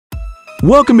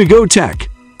Welcome to gotech,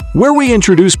 where we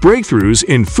introduce breakthroughs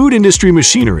in food industry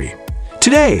machinery.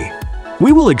 Today,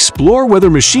 we will explore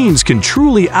whether machines can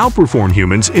truly outperform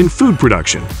humans in food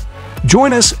production.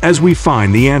 Join us as we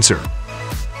find the answer.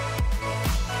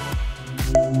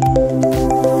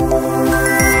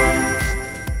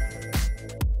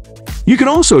 You can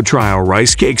also try our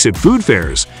rice cakes at food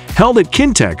fairs, held at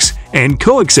Kintex and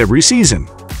Coex every season.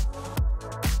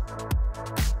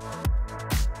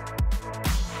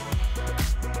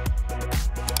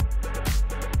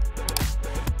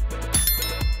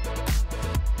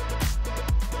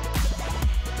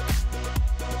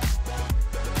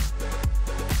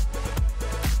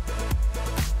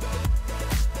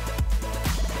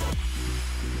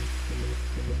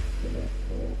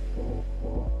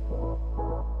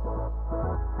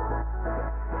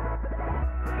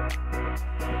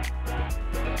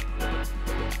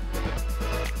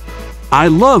 I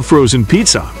love frozen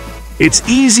pizza. It's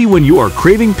easy when you are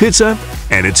craving pizza,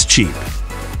 and it's cheap.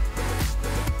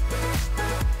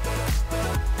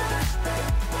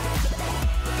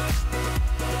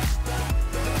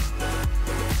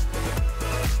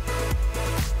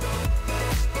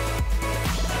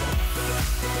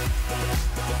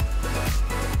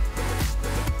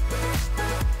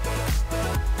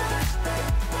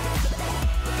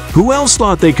 Who else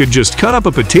thought they could just cut up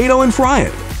a potato and fry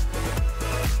it?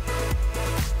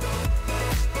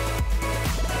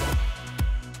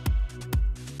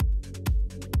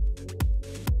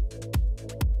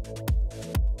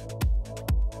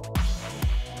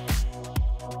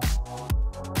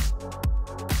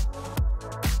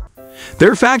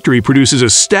 Their factory produces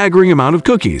a staggering amount of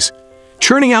cookies,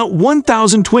 churning out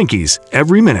 1,000 Twinkies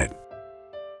every minute.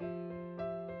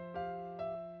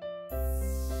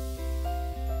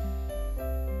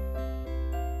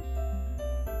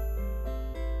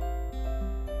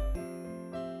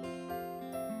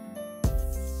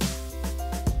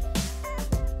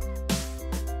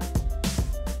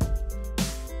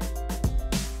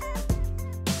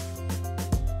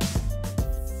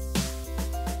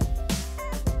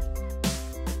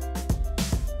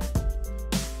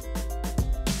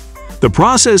 The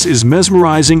process is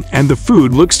mesmerizing and the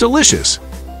food looks delicious.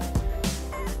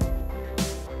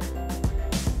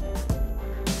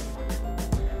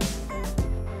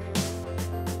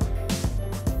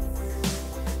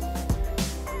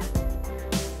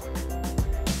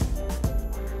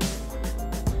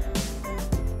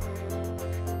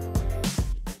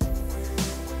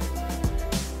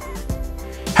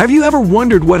 Have you ever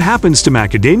wondered what happens to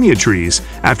macadamia trees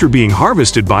after being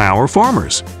harvested by our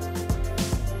farmers?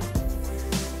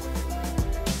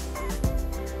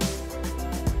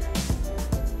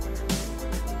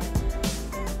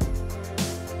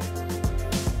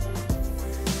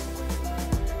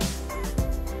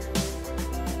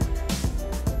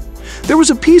 There was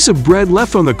a piece of bread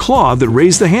left on the claw that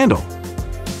raised the handle.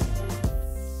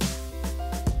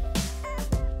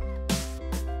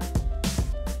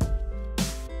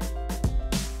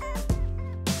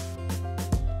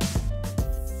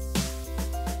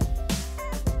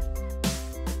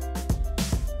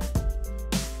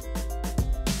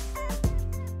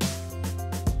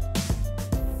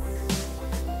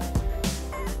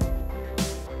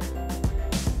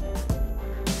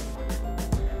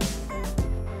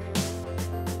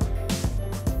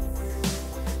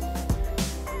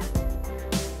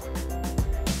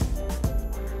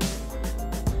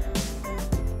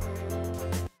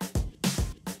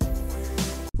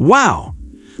 Wow!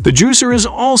 The juicer is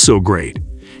also great.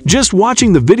 Just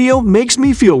watching the video makes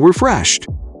me feel refreshed.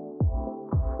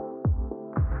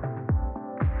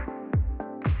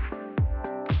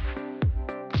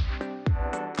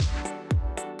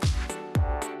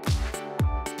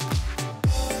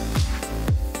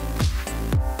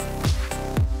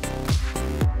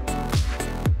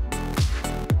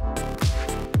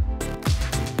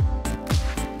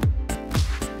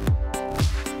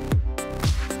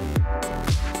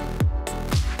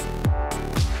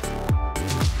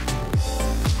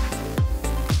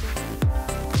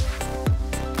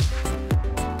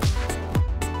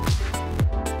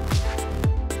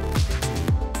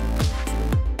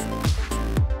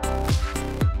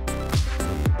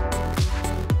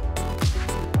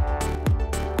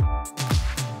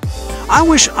 I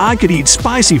wish I could eat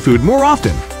spicy food more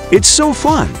often. It's so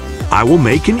fun. I will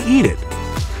make and eat it.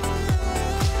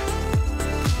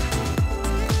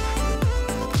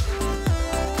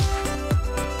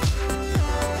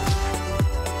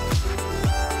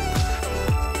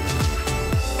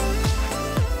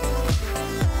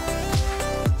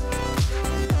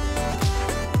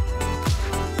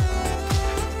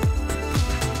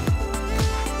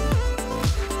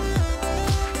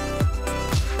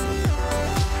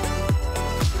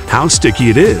 how sticky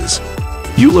it is.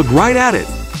 You look right at it,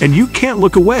 and you can't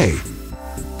look away.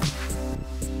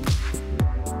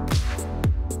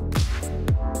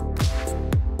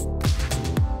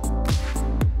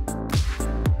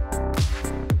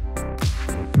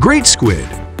 Great squid.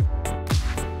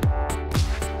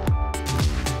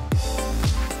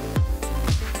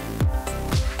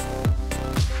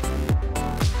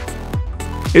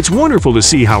 It's wonderful to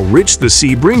see how rich the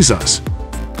sea brings us.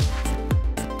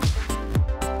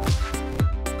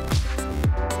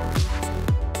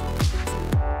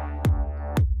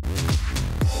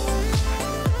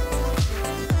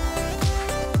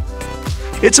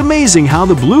 It's amazing how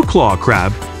the blue claw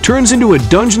crab turns into a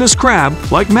Dungeness crab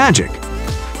like magic.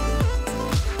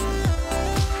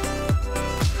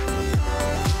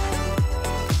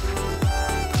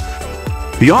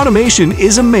 The automation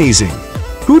is amazing.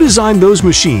 Who designed those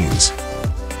machines?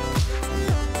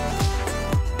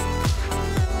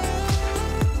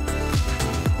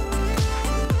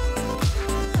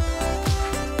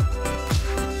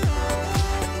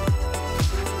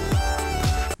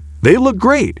 They look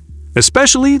great,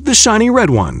 especially the shiny red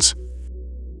ones.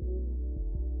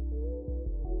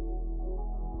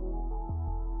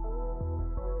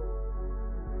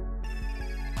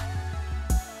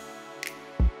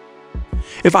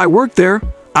 If I worked there,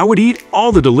 I would eat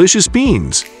all the delicious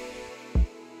beans.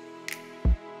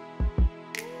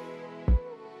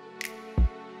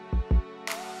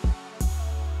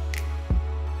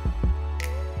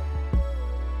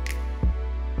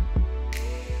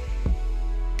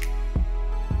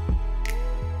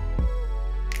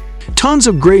 Tons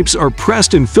of grapes are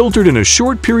pressed and filtered in a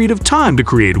short period of time to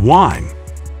create wine.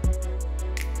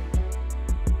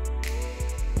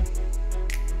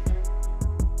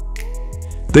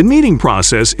 The kneading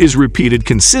process is repeated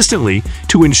consistently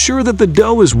to ensure that the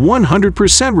dough is 100%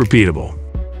 repeatable.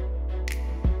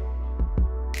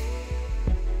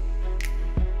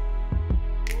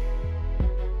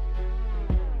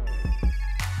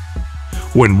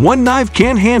 When one knife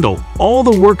can't handle all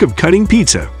the work of cutting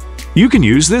pizza, you can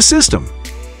use this system.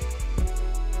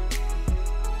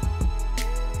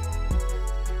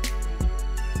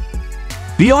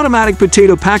 The automatic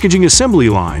potato packaging assembly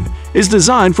line is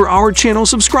designed for our channel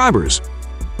subscribers.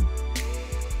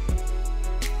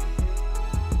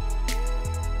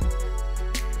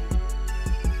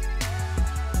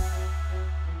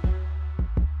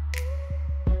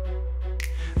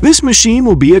 This machine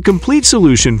will be a complete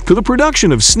solution for the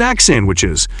production of snack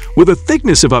sandwiches with a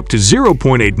thickness of up to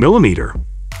 0.8 millimeter.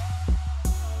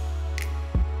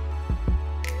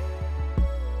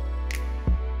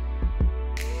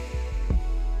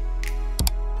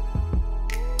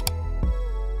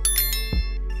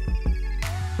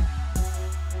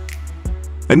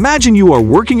 Imagine you are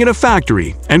working in a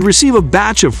factory and receive a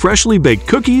batch of freshly baked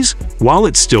cookies while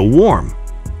it's still warm.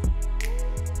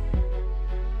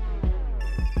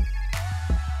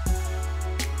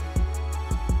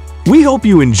 We hope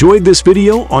you enjoyed this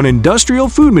video on industrial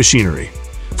food machinery.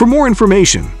 For more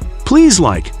information, please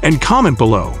like and comment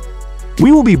below.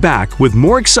 We will be back with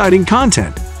more exciting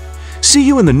content. See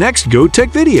you in the next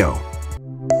gotech video.